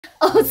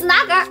哦，是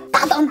哪个？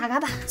打到哪个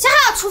吧？小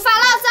豪，出发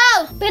了，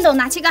走！背篓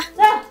拿起个。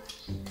走。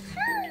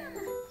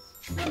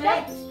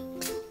来，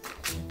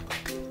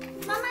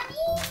妈妈你。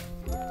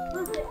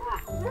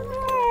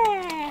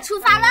出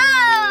发喽！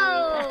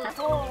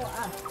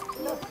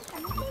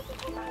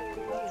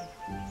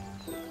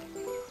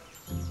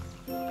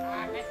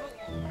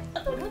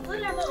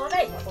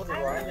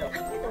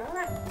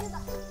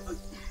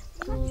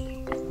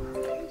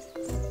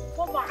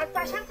我妈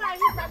咋想来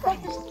的？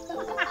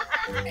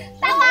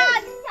大娃，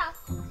你瞧，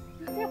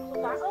这不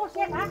打我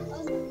先拿。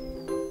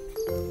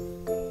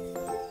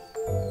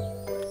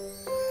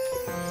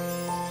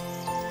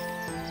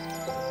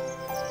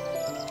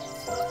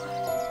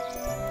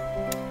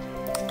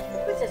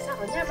不是啥好，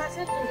你妈先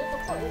动这个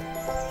口。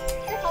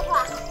这好不好？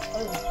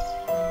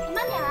慢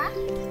点啊。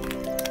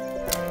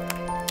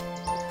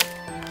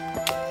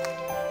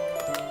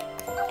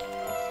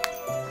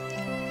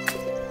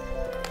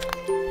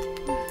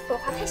白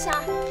花太香。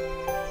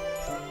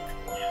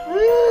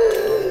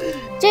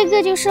这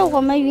个就是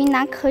我们云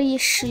南可以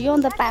食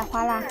用的百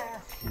花啦。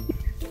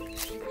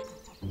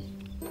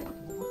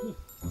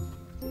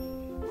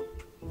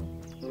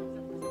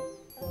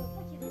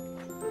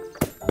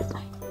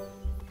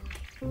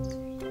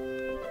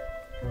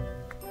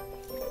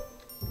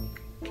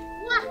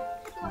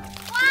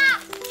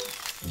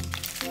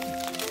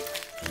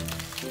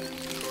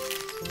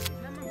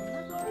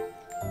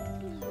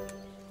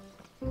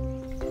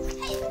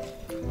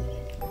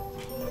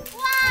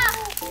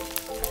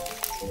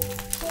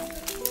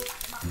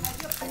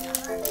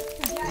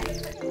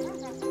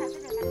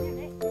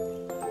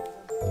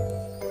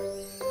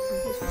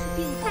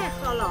太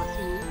好了，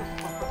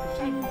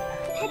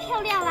太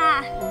漂亮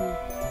啦！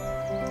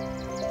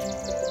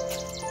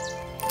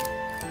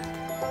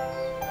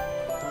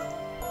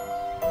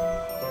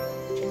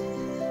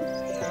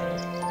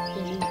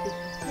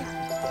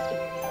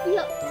哟，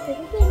这个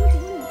对你怎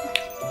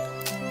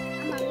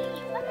么看？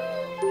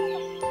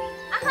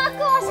阿豪，给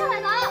我下来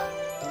了，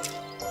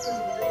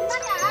慢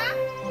点啊！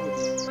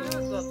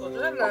做这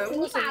个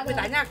我是为大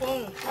家讲。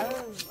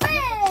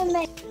妹妹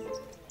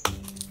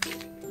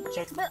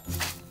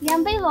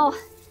，2倍喽，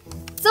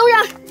走人！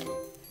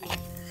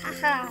哈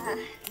哈，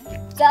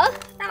走，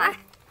大娃，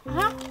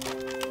啊，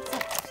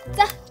走，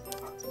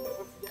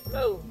走。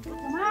干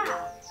嘛？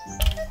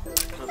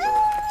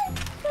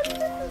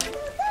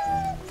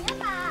别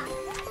打！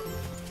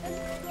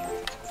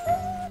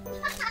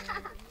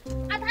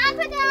阿达，快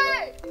点儿！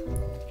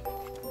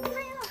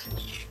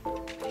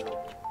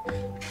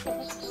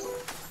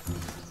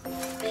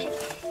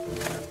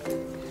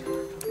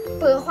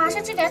白花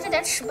是这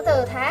点吃不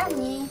得它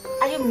你。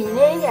还有蜜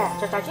的呀，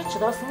这咋就吃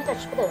到生的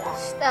吃不得啊？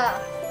是的。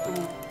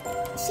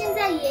现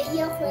在爷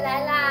爷回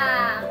来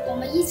啦，我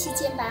们一起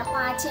煎白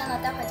花，煎了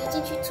待会儿就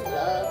进去煮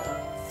了。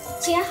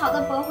煎好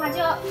的白花就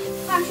要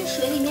放去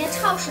水里面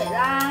焯水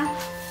啦。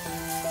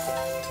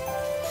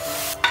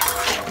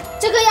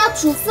这个要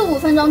煮4、5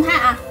分钟它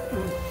啊，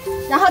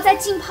然后再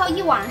浸泡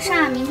1晚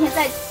上，明天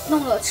再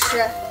弄了吃。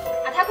啊，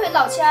它可以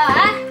捞起来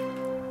啊。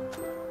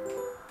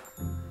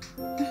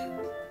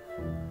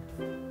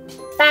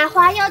白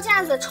花要这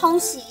样子冲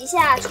洗一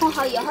下，冲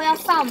好以后要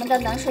放我们的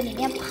冷水里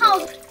面泡，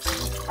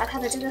把它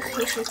的这个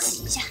黑水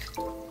挤一下，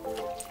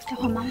这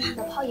会慢慢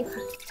的泡一会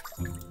儿。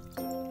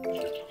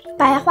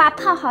白花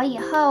泡好以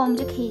后，我们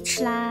就可以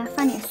吃啦，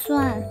放点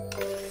蒜，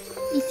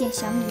一点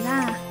小米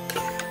辣，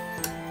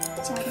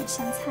加点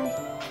香菜，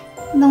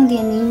弄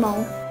点柠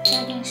檬，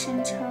加点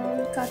生抽，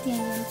搞点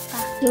盐巴。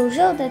有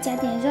肉的加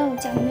点肉，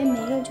家里面没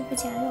肉就不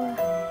加肉了。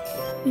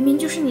明明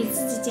就是你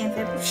自己减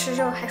肥不吃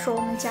肉，还说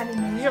我们家里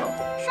没肉。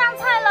上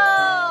菜喽！